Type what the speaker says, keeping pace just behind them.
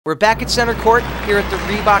We're back at center court here at the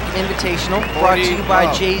Reebok Invitational, brought to you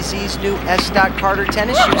by Jay-Z's new S. Carter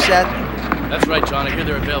tennis shoe set. That's right, John. I hear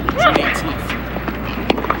they're available June 18th.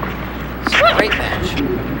 It's a great match.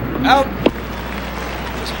 Out.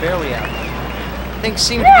 Just barely out. Things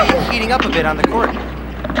seem to be heating up a bit on the court.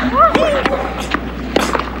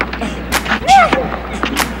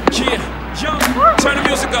 Turn the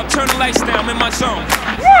music up, turn the lights down, I'm in my zone.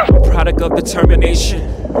 A product of determination,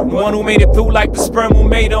 the one who made it through like the sperm who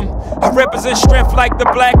made him. I represent strength like the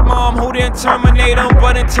black mom who didn't terminate him,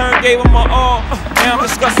 but in turn gave him my all. Now I'm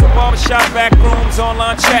discussing barbershop back rooms,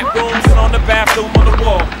 online chat rooms, and on the bathroom on the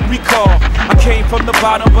wall. Recall, I came from the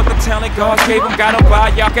bottom, but the talent God gave him got him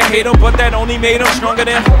by. Y'all can hate him, but that only made him stronger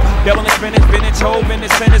than yelling the spinach, spinach, hove in the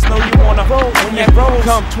sentence. Know you wanna roll when that roll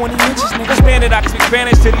come 20 inches, nigga. Standard, I speak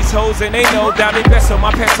Spanish to these hoes, and they know down they peso.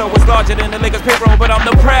 My peso was larger than the Lakers payroll, but I'm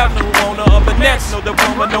the proud new owner of the Nets. No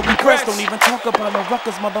diploma, no regrets. Don't even talk about no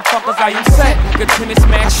ruckers, motherfuckers. I am set like a tennis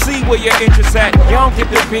match. I see where your interest at. Y'all don't get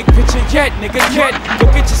the big picture yet, nigga. Yet, go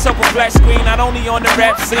get yourself a flat screen. Not only on the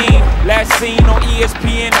rap scene, last seen on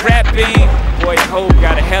ESPN rapping. Boy, Ho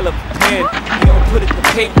got a hell of a pen. He don't put it to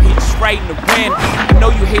paper, he just writing the pen. I know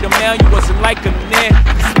you hate him now, you wasn't like him then.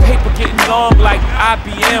 This paper getting long like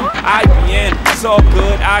IBM. It's all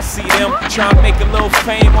good, I see them trying to make a little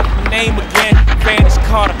fame off the name again. Vanish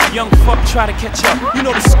Carter, young fuck try to catch up. You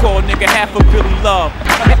know the score, nigga, half a Billy Love.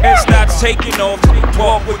 Head starts taking off,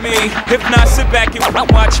 walk with me. If not, sit back and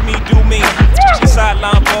watch me do me.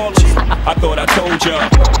 Sideline ballers, I thought I told ya.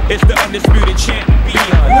 It's the undisputed champ,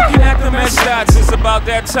 Beyond. Looking at them as shots, it's about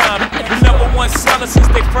that time. The #1 seller since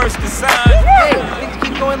they first designed. Hey, things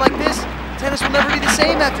keep going like this, tennis will never be the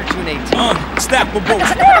same after June 18th. Stack with both.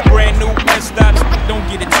 Brand new S. Don't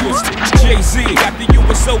get it twisted. Jay-Z got the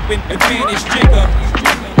US Open advantage, Jigger.